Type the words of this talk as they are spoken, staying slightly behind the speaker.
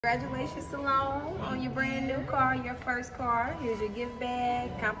Congratulations, Salome, on your brand new car, your first car. Here's your gift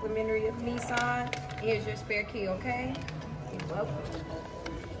bag, complimentary of Nissan. Here's your spare key, okay? You're welcome.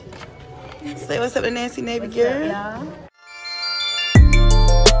 Say what's up to Nancy Navy girl. Y'all?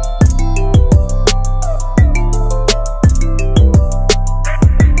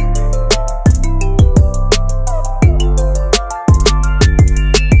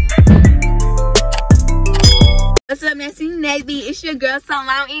 What's up, Nancy Navy? It's your girl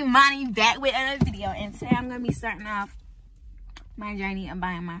Salome Emani back with another video, and today I'm gonna be starting off my journey of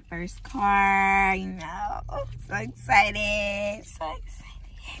buying my first car. You know, so excited, so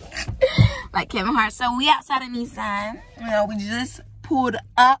excited. Like Kevin Hart. So we outside of Nissan. You know, we just pulled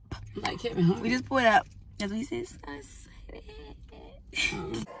up. Like Kevin Hart. We just pulled up. As we said, so excited.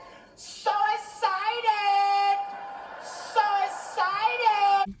 So excited! So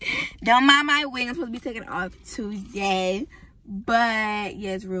excited! Don't mind my wig. I'm supposed to be taking it off Tuesday. But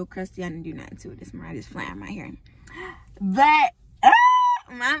yeah, it's real crusty. I didn't do nothing to it this morning. I just flattened my hair. But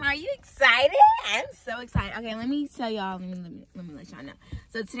Mom, are you excited? I'm so excited. Okay, let me tell y'all. Let me let y'all know.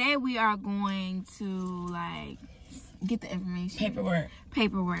 So today we are going to like get the information.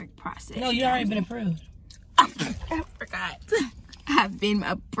 Paperwork process. No, you already been approved. I forgot. I've been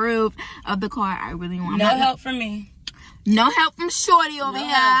approved of the car I really want. No help from me. No help from Shorty over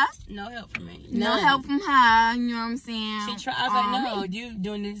here. No help from me. No help from her. You know what I'm saying? She tried. I was like, no, you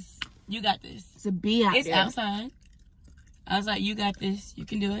doing this. You got this. It's a B out It's there. outside. I was like, you got this. You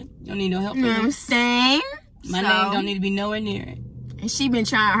can do it. You don't need no help You from know what I'm me. saying? My name don't need to be nowhere near it. And she been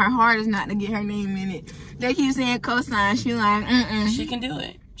trying her hardest not to get her name in it. They keep saying cosign. She like, She can do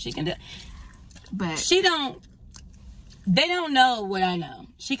it. She can do it. But She don't. They don't know what I know.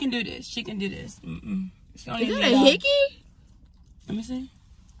 She can do this. She can do this. She don't is even that a know. hickey? Let me see.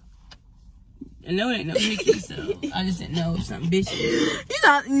 I know it ain't no hickey, so I just didn't know it was something bitchy. You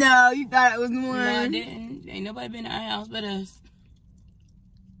thought you thought it was one. No, I didn't. Ain't nobody been in our house but us.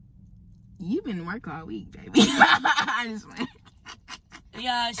 You been to work all week, baby. I just went.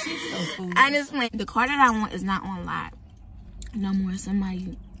 Yeah, she's so foolish. I just went. The car that I want is not on lot no more.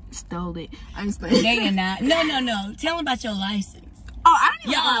 Somebody stole it. I'm just playing. They are not. No. Tell them about your license. Oh, I don't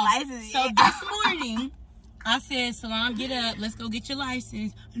even have my license So yet. this morning, I said, Salome, get up. Let's go get your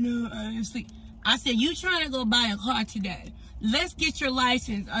license. No, I'm sleep. I said, you trying to go buy a car today. Let's get your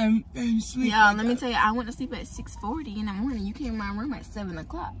license. I'm sleeping. Y'all, let me tell you, I went to sleep at 6:40 in the morning. You came in my room at 7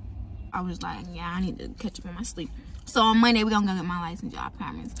 o'clock. I was like, yeah, I need to catch up on my sleep. So on Monday, we're going to go get my license, y'all, I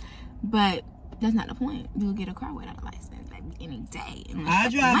promise. But that's not the point. You'll get a car without a license like, any day. I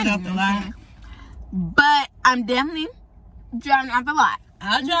drive it off the lot. But I'm definitely driving off the lot.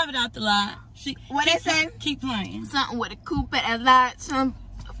 I'll drive it out the lot. What they say? Keep playing. Something with a coupe at a lot, some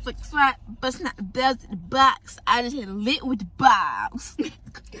flick swat, busting out the bells at the box. I just hit lit with the box.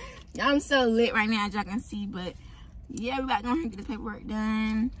 I'm so lit right now, as y'all can see, but yeah, we're about to go ahead and get the paperwork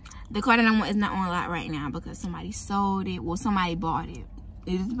done. The car that I want is not on a lot right now because somebody sold it. Well, somebody bought it.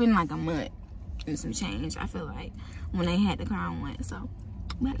 It's been like a month and some change, I feel like, when they had the car I want. So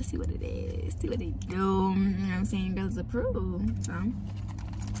we have to see what it is, see what they do. You know what I'm saying? Girls approved. So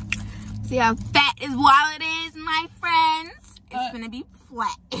see how fat this wallet is, my friends. It's gonna be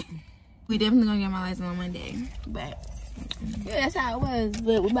flat. We definitely gonna get my license on Monday, but yeah, that's how it was.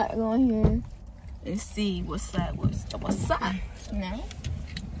 But we're about to go in here and see what's up, what's up, you know?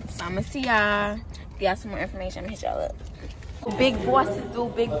 So I'm gonna see y'all. If y'all some more information, I'm gonna hit y'all up. Big bosses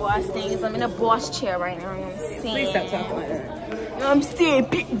do big boss things. I'm in a boss chair right now. You know what I'm saying? Please stop talking like that. You know what I'm saying?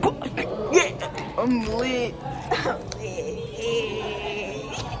 Big boss. Yeah, I'm lit.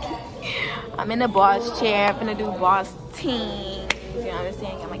 I'm in the boss chair. I'm gonna do boss team. You know what I'm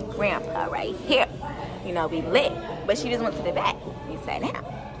saying? Got my grandpa right here. You know, we lit. But she just went to the back. We sat down.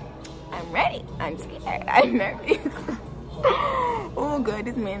 I'm ready. I'm scared. I'm nervous. Oh, good.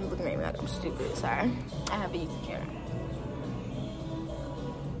 This man's looking at me like I'm stupid. Sorry. I have a YouTube channel.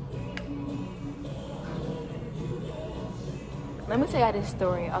 Let me tell y'all this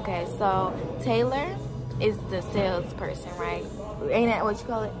story. Okay, so Taylor is the salesperson, right? Ain't that what you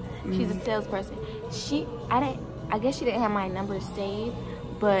call it? She's a salesperson. I guess she didn't have my number saved,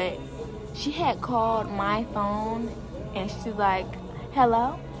 but she had called my phone and she's like,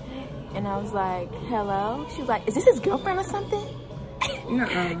 hello? And I was like, hello? She was like, is this his girlfriend or something?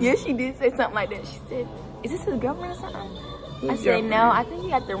 Yeah, she did say something like that. She said, is this his girlfriend or something? I said, no, I think you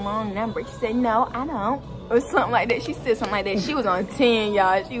got the wrong number. She said, no, I don't. Or something like that. She said something like that. She was on 10,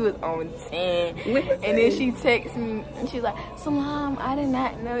 y'all. She was on 10. And then she texted me and she's like, Salome, I did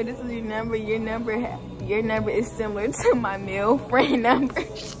not know this was your number. Your number is similar to my male friend number.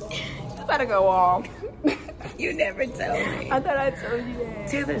 She's about to go off. You never told me. I thought I told you that.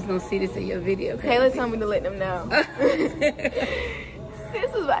 Taylor's gonna see this in your video. Taylor told me to let them know.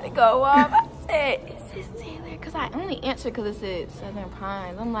 This was about to go off. I said, is this Taylor? Because I only answered because it said Southern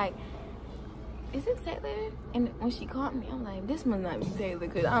Pines. I'm like, is it Taylor? And when she called me, I'm like, this must not be Taylor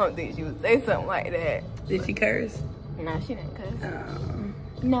because I don't think she would say something like that. Did she curse? No, she didn't cuss. Oh.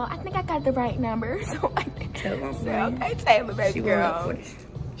 No, I think I got the right number. So I Tell them. okay, Taylor, baby She girl. won't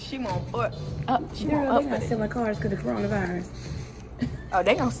for She won't for up. She Girl, won't they up not for selling cars because of coronavirus. Oh,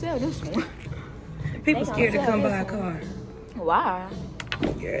 they gonna sell this one. People They scared to gonna come sell buy a this car. Why?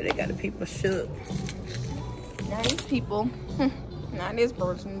 Girl, they got the people shook. Not these people. Not this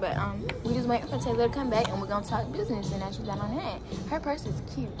person, but we just waiting for Taylor to come back and we're gonna talk business and actually got on that. Her purse is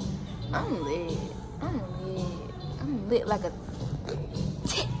cute. I'm lit. I'm lit like a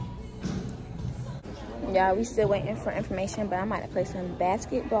y'all, we still waiting for information, but I might have played some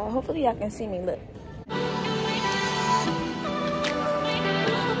basketball. Hopefully y'all can see me. Look.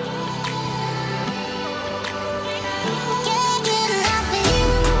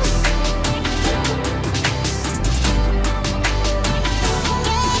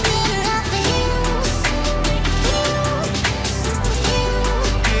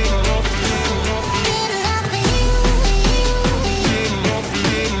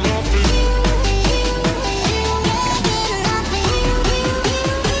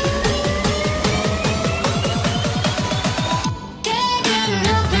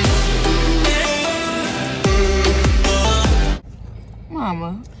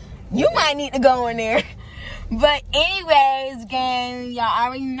 Mama, you might need to go in there. But anyways, gang, y'all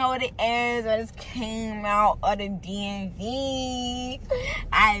already know what it is. I just came out of the DMV.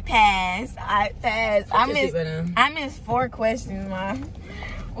 I passed. I missed 4 questions, Mom.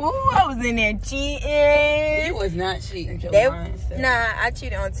 Ooh, I was in there cheating. You was not cheating. Nah, I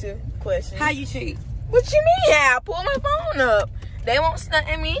cheated on 2 questions. How you cheat? What you mean? How? I pulled my phone up. They won't stunt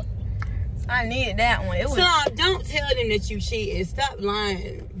at me. I needed that one. It was. So don't tell them that you cheated. Stop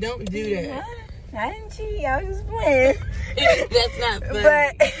lying. Don't do that. I didn't cheat. I was just playing. That's not funny.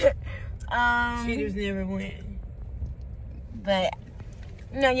 But cheaters never win. But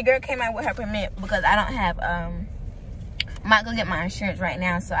you know, your girl came out with her permit because I don't have I might go get my insurance right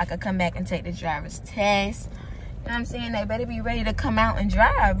now so I could come back and take the driver's test. You know what I'm saying? They better be ready to come out and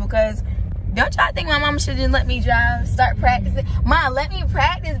drive because don't y'all think my mama should just let me drive, start practicing? Mom, let me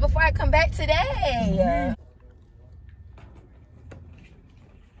practice before I come back today.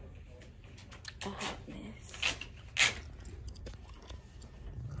 A hot mess.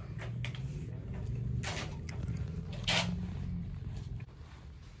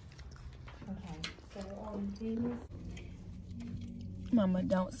 Mama,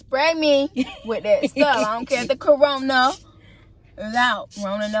 don't spray me with that stuff. I don't care if the corona is out. I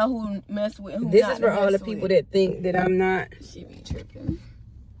want to know who mess with who. This is for all the people that think that I'm not. She be tripping.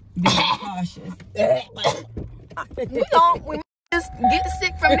 Being cautious. We just get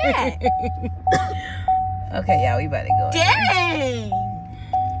sick from that. Okay, y'all, we about to go. Dang.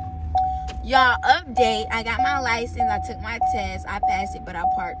 Y'all, update. I got my license. I took my test. I passed it, but I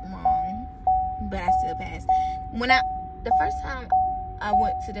parked wrong. But I still passed. The first time I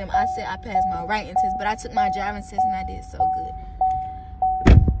went to them, I said I passed my writing test, but I took my driving test and I did so good.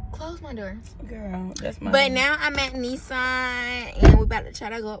 Close my door. Girl, that's my. But now I'm at Nissan and we're about to try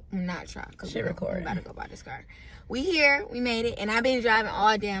to go. Not try. She recording. We're about to go buy this car. We here. We made it. And I've been driving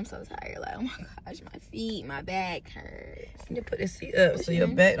all day. I'm so tired. Like, oh my gosh, my feet, my back hurts. You need to put this seat up so your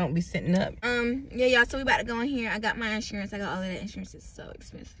back don't be sitting up. Yeah, y'all. So we about to go in here. I got my insurance. I got all of that insurance. It's so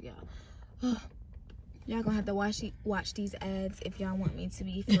expensive, y'all. Y'all gonna have to watch these ads if y'all want me to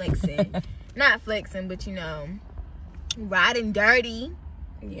be flexing. Not flexing, but you know, riding dirty.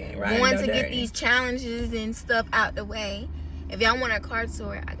 Yeah, going to get these challenges and stuff out the way. If y'all want a car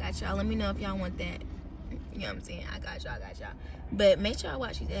tour, I got y'all. Let me know if y'all want that. You know what I'm saying? I got y'all. But make sure I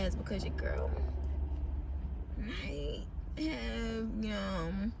watch these ads because your girl might have,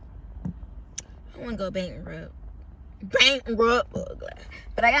 I want to go bankrupt.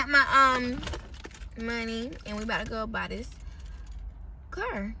 But I got my money and we about to go buy this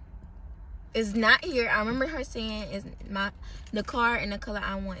car. It's not here. I remember her saying the car and the color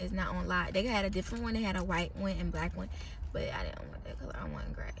I want is not on lot. They had a different one. They had a white one and black one, but I didn't want that color. I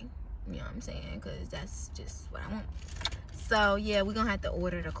want gray. You know what I'm saying? Because that's just what I want. So yeah, we're gonna have to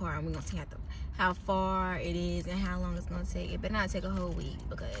order the car and we're gonna see how far it is and how long it's gonna take. It better not take a whole week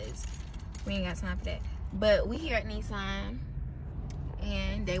because we ain't got time for that. But we here at Nissan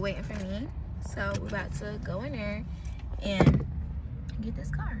and they waiting for me. So we're about to go in there and get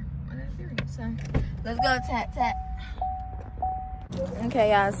this car. So let's go, tap.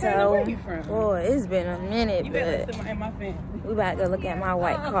 Okay, y'all, so where you from? boy, it's been a minute, You but better listen to my family. we about to go look at my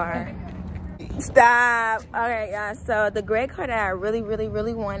white car. Stop. Okay, y'all, so the gray car that I really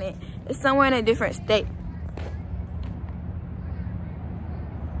wanted is somewhere in a different state.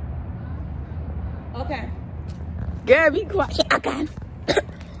 Okay. Girl, be quiet. I got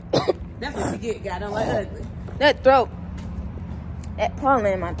That's what you get, guy. Don't like ugly. that throat. That pollen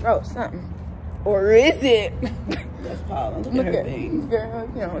in my throat, something. Or is it? That's Paula. Look Look at her at thing. girl,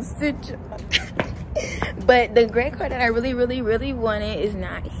 you know, sit. But the gray car that I really wanted is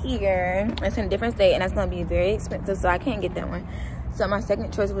not here. It's in a different state, and that's gonna be very expensive, so I can't get that one. So my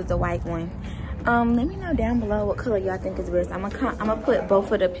second choice was the white one. Let me know down below what color y'all think is best. I'm gonna put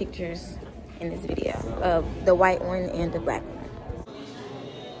both of the pictures in this video of the white one and the black one.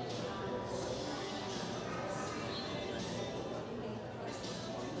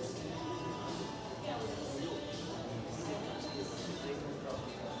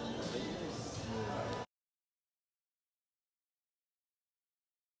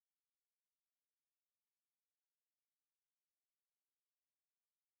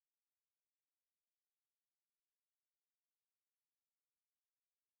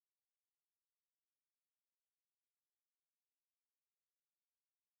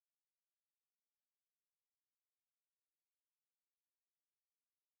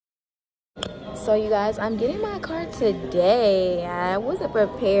 So you guys, I'm getting my car today. I wasn't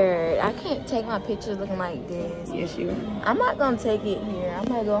prepared. I can't take my pictures looking like this. Yes, you are. I'm not gonna take it here. I'm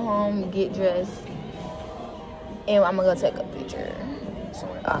gonna go home, get dressed, and I'm gonna go take a picture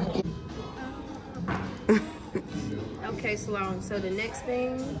somewhere. Okay, Salome, so the next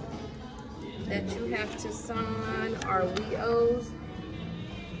thing that you have to sign are WEOs.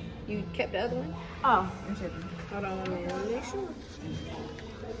 You kept the other one? Oh, I'm tripping. Hold on 1 minute, let me make sure.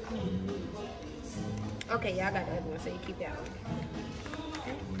 Okay, yeah, I got the other one, so you keep that one.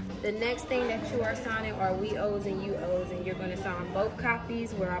 Okay. The next thing that you are signing are WEOs and UOs, and you're gonna sign both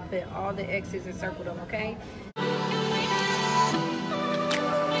copies where I put all the X's and circle them, okay?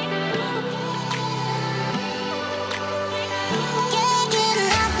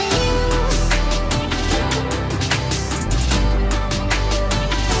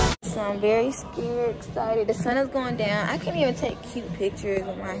 So I'm very scared, excited. The sun is going down. I can't even take cute pictures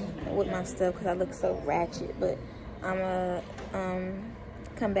with my stuff because I look so ratchet. But I'm gonna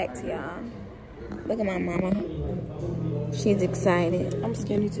come back to y'all. Look at my mama. She's excited. I'm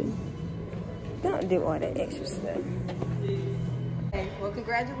skinny too. Don't do all that extra stuff. Okay, well,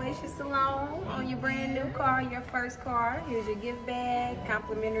 congratulations, Salome, on your brand new car, your first car. Here's your gift bag,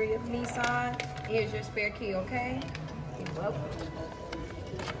 complimentary of Nissan. Here's your spare key, okay? You're welcome.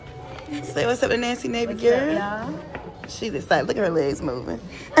 Say what's up to Nancy Navy What's girl. up, y'all? She's excited. Look at her legs moving.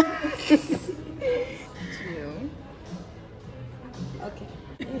 Okay.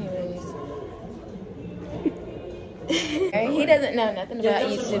 Anyways. He doesn't know nothing about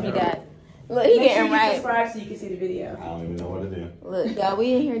YouTube, you guys. Look, he getting right. Subscribe so you can see the video. I don't even know what to do. Look, y'all,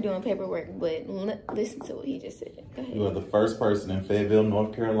 we in here doing paperwork, but listen to what he just said. Go ahead. You are the first person in Fayetteville,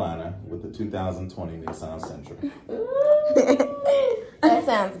 North Carolina with the 2020 Nissan Sentra. That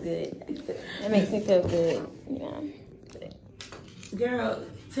sounds good. That makes me feel good, you know. Girl,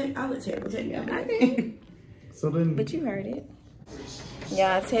 I'll let Taylor take you. Okay. So then, But you heard it.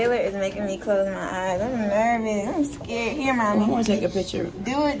 Y'all, Taylor is making me close my eyes. I'm nervous. I'm scared. Here, I mommy. want to take a picture.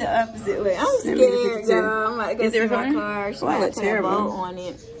 Do it the opposite way. I'm Send me the scared, picture, too. girl. I'm about to go Is it see my recording? car. She Oh, I might look put a terrible. bow on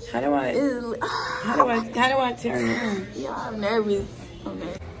it. How do I turn it on? Y'all, I'm nervous. I'm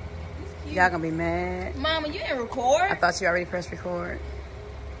nervous. Y'all gonna be mad. Mama, you didn't record? I thought you already pressed record.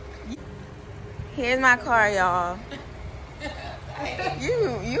 Here's my car, y'all.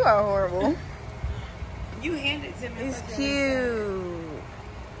 You are horrible. You handed it to me. It's cute.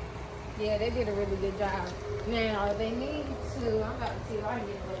 Yeah, they did a really good job. Now, if they need to, I'm about to see if I can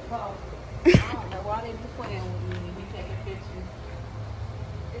get a little call. I don't know why they be playing with me and be taking pictures.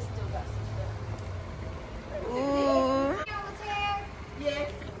 It still got some stuff. Ooh. Yeah.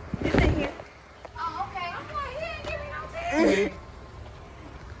 It's in here. Oh, okay. I'm like, he ain't give me no tag.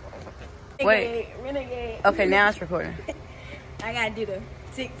 Wait. Renegade. Okay, now it's recording. I gotta do the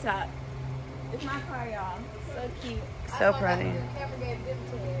TikTok. It's my car, y'all. So cute. So pretty. Camera gave them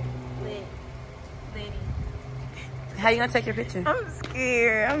tag. Lit. Lady. How you gonna take your picture? I'm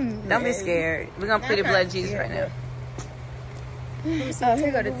scared. Don't be scared. We're gonna plead the blood of Jesus right now. Oh,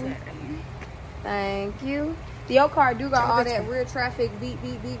 here go the tag. Thank you. Your car do got all that rear traffic beep,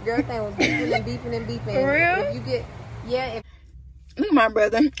 beep, beep. Girl thing was beeping and beeping and beeping. For real? If you get, yeah. If Look at my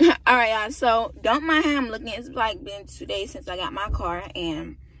brother. All right, y'all. So don't mind how I'm looking. It's like been 2 days since I got my car,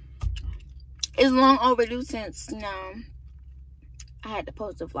 and it's long overdue since I had to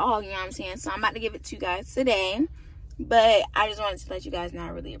post a vlog, you know what I'm saying? So I'm about to give it to you guys today. But I just wanted to let you guys know I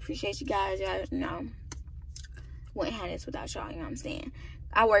really appreciate you guys. Y'all, you know, wouldn't have this without y'all, you know what I'm saying?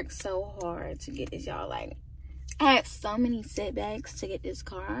 I worked so hard to get this, y'all. Like, I had so many setbacks to get this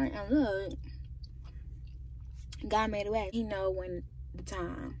car. And look, God made a way. He know when the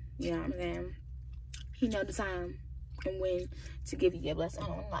time, you know what I'm saying? He know the time and when to give you your blessing.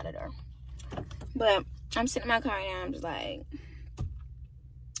 Hold on, I'm out of there. But I'm sitting in my car now. I'm just like,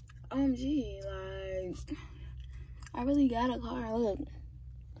 OMG, like, I really got a car. Look,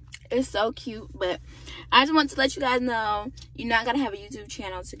 it's so cute. But I just want to let you guys know, you're not gonna have a YouTube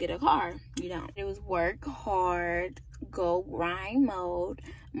channel to get a car. You don't. It was work hard, go grind mode,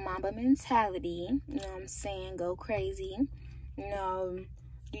 Mamba mentality. You know what I'm saying? Go crazy. You know,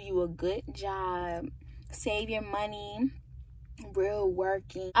 do you a good job. Save your money. Real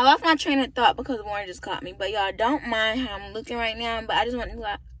working. I lost my train of thought because Warren just caught me. But y'all don't mind how I'm looking right now. But I just wanted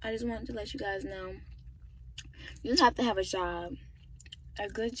to let you guys know, you just have to have a job, a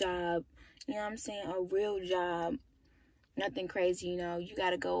good job. You know what I'm saying? A real job. Nothing crazy. You know, you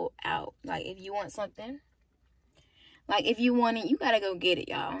gotta go out. Like, if you want something, like if you want it, you gotta go get it,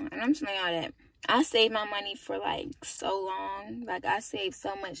 y'all. And I'm telling y'all that I saved my money for like so long. Like, I saved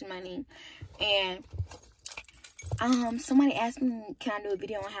so much money. And somebody asked me, can I do a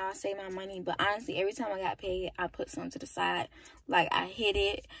video on how I save my money? But honestly, every time I got paid, I put some to the side. Like, I hid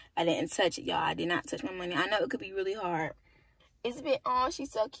it. I didn't touch it, y'all. I did not touch my money. I know it could be really hard. It's been, oh,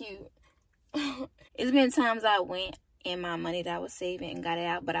 she's so cute. It's been times I went and my money that I was saving and got it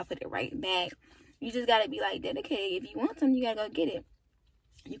out, but I put it right back. You just gotta be like dedicated. If you want something, you gotta go get it.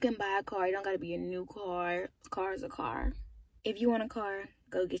 You can buy a car. You don't gotta be a new car. A car is a car. If you want a car,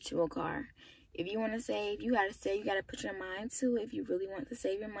 go get you a car. If you want to save, you gotta save. You gotta put your mind to it if you really want to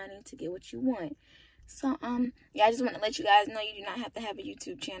save your money to get what you want. So, yeah, I just want to let you guys know you do not have to have a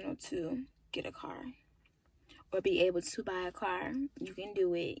YouTube channel to get a car or be able to buy a car. You can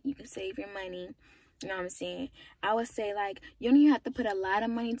do it. You can save your money. You know what I'm saying? I would say, like, you don't even have to put a lot of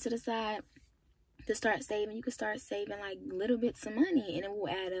money to the side to start saving. You can start saving, like, little bits of money, and it will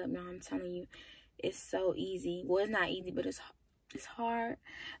add up. No, I'm telling you, it's so easy. Well, it's not easy, but it's hard,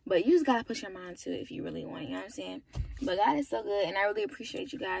 but you just gotta put your mind to it if you really want it, you know what I'm saying? But God is so good, and I really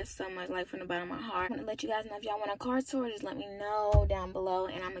appreciate you guys so much, like, from the bottom of my heart. I want to let you guys know, if y'all want a car tour, just let me know down below,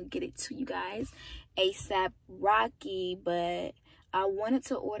 and I'm gonna get it to you guys ASAP Rocky. But I wanted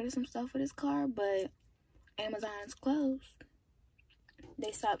to order some stuff for this car, but Amazon's closed.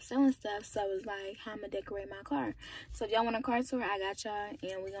 They stopped selling stuff, so it's like, how I'm gonna decorate my car. So if y'all want a car tour, I got y'all,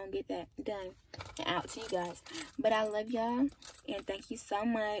 and we're gonna get that done and out to you guys. But I love y'all, and thank you so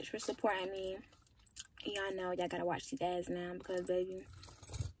much for supporting me. Y'all know y'all gotta watch these ads now, because baby,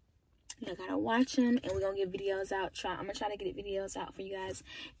 y'all gotta watch them, and we're gonna get videos out. I'm gonna try to get videos out for you guys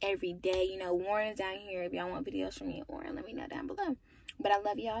every day. You know, Warren's down here. If y'all want videos from me and Warren, let me know down below. But I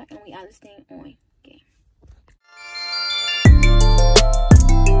love y'all, and we out this thing on.